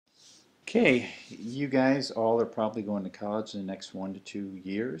Okay, you guys all are probably going to college in the next 1 to 2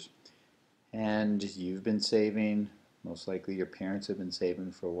 years, and you've been saving. Most likely your parents have been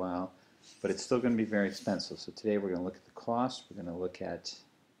saving for a while, but it's still going to be very expensive. So today we're going to look at the cost. We're going to look at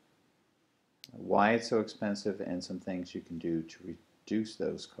why it's so expensive and some things you can do to reduce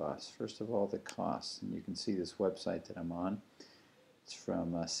those costs. First of all, the costs. And you can see this website that I'm on. It's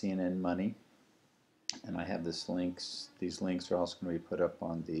from CNN Money, and I have this links. These links are also going to be put up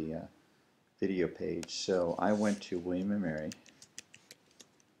on the video page. So I went to William & Mary,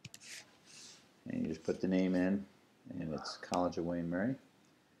 and you just put the name in, and it's College of William & Mary,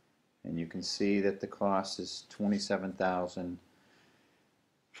 and you can see that the cost is $27,000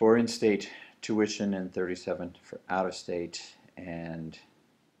 for in-state tuition and $37,000 for out-of-state. And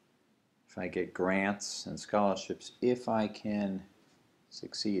if I get grants and scholarships, if I can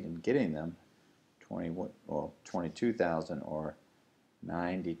succeed in getting them, 22,000 or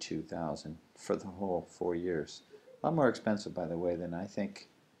 92,000 for the whole 4 years. A lot more expensive, by the way, than I think.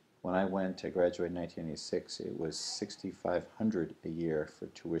 When I graduated in 1986, it was $6,500 a year for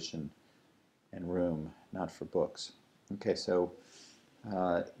tuition and room, not for books. Okay, so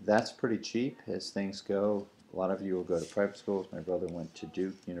that's pretty cheap as things go. A lot of you will go to private schools. My brother went to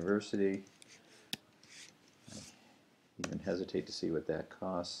Duke University. I even hesitate to see what that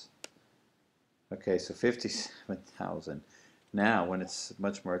costs. Okay, so $57,000. Now, when it's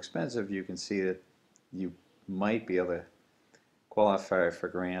much more expensive, you can see that you might be able to qualify for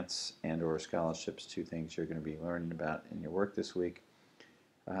grants and or scholarships, two things you're going to be learning about in your work this week,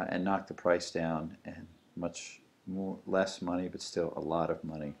 and knock the price down, and much less money, but still a lot of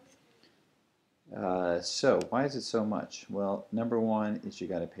money. So why is it so much? Well, number one is you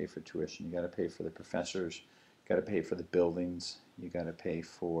got to pay for tuition. You got to pay for the professors. You got to pay for the buildings. You got to pay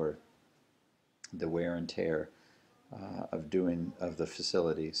for the wear and tear of the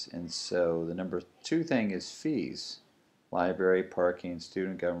facilities. And so the number two thing is fees. Library, parking,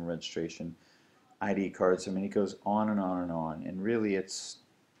 student government registration, ID cards. I mean, it goes on and on and on. And really, it's,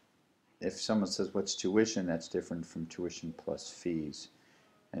 if someone says what's tuition, that's different from tuition plus fees.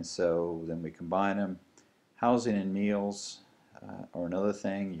 And so then we combine them. Housing and meals are another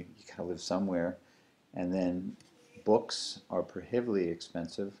thing. You gotta live somewhere. And then books are prohibitively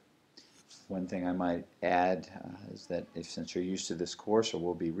expensive. One thing I might add is that since you're used to this course, or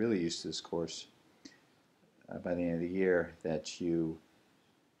will be really used to this course by the end of the year, that you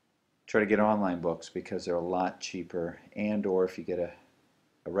try to get online books because they're a lot cheaper, and or if you get a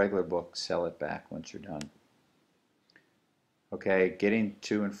regular book, sell it back once you're done. Okay, getting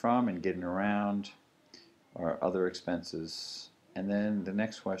to and from and getting around are other expenses. And then the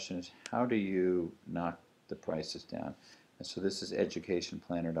next question is, how do you knock the prices down? And so this is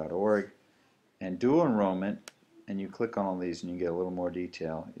educationplanner.org. And dual enrollment, and you click on all these and you get a little more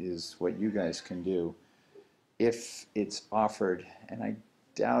detail, is what you guys can do if it's offered. And I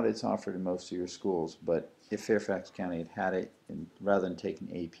doubt it's offered in most of your schools, but if Fairfax County had it, and rather than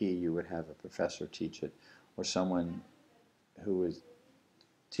taking AP, you would have a professor teach it, or someone who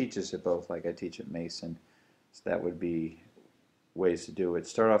teaches it both, like I teach at Mason. So that would be ways to do it.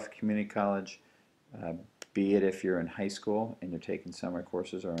 Start off at community college, be it if you're in high school and you're taking summer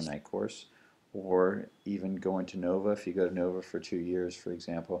courses or a night course, or even going to Nova. If you go to Nova for 2 years, for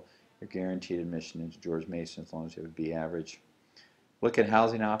example, you're guaranteed admission into George Mason as long as you have a B average. Look at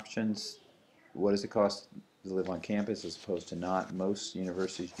housing options. What does it cost to live on campus as opposed to not? Most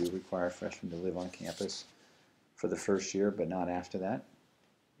universities do require freshmen to live on campus for the first year, but not after that.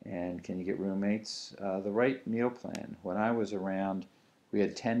 And can you get roommates? The right meal plan. When I was around, we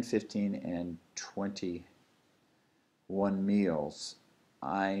had 10, 15, and 21 meals.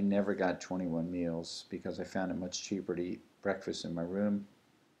 I never got 21 meals because I found it much cheaper to eat breakfast in my room,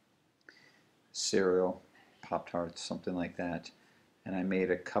 cereal, Pop-Tarts, something like that. And I made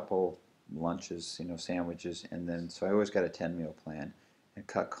a couple lunches, sandwiches, and then, so I always got a 10-meal plan and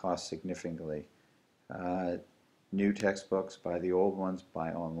cut costs significantly. New textbooks, buy the old ones,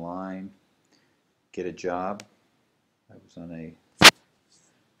 buy online, get a job. I was on a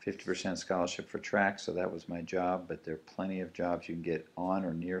 50% scholarship for track, so that was my job, but there are plenty of jobs you can get on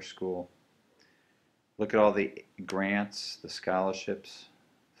or near school. Look at all the grants, the scholarships,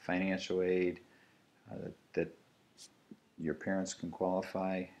 financial aid that your parents can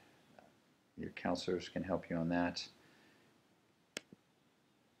qualify. Your counselors can help you on that.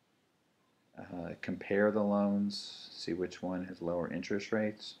 Compare the loans, see which one has lower interest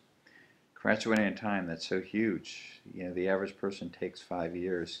rates. Graduating in time, that's so huge. The average person takes 5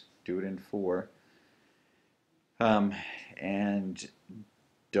 years. Do it in 4. And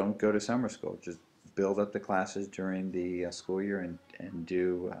don't go to summer school. Just build up the classes during the school year and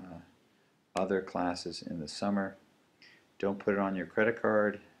do other classes in the summer. Don't put it on your credit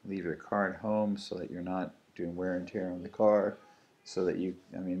card. Leave your car at home so that you're not doing wear and tear on the car. So that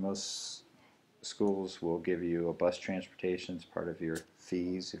most schools will give you a bus transportation as part of your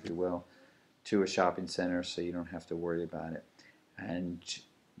fees, if you will, to a shopping center so you don't have to worry about it. And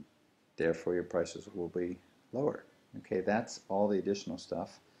therefore your prices will be lower. Okay, that's all the additional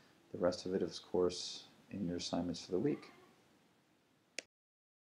stuff. The rest of it is, of course, in your assignments for the week.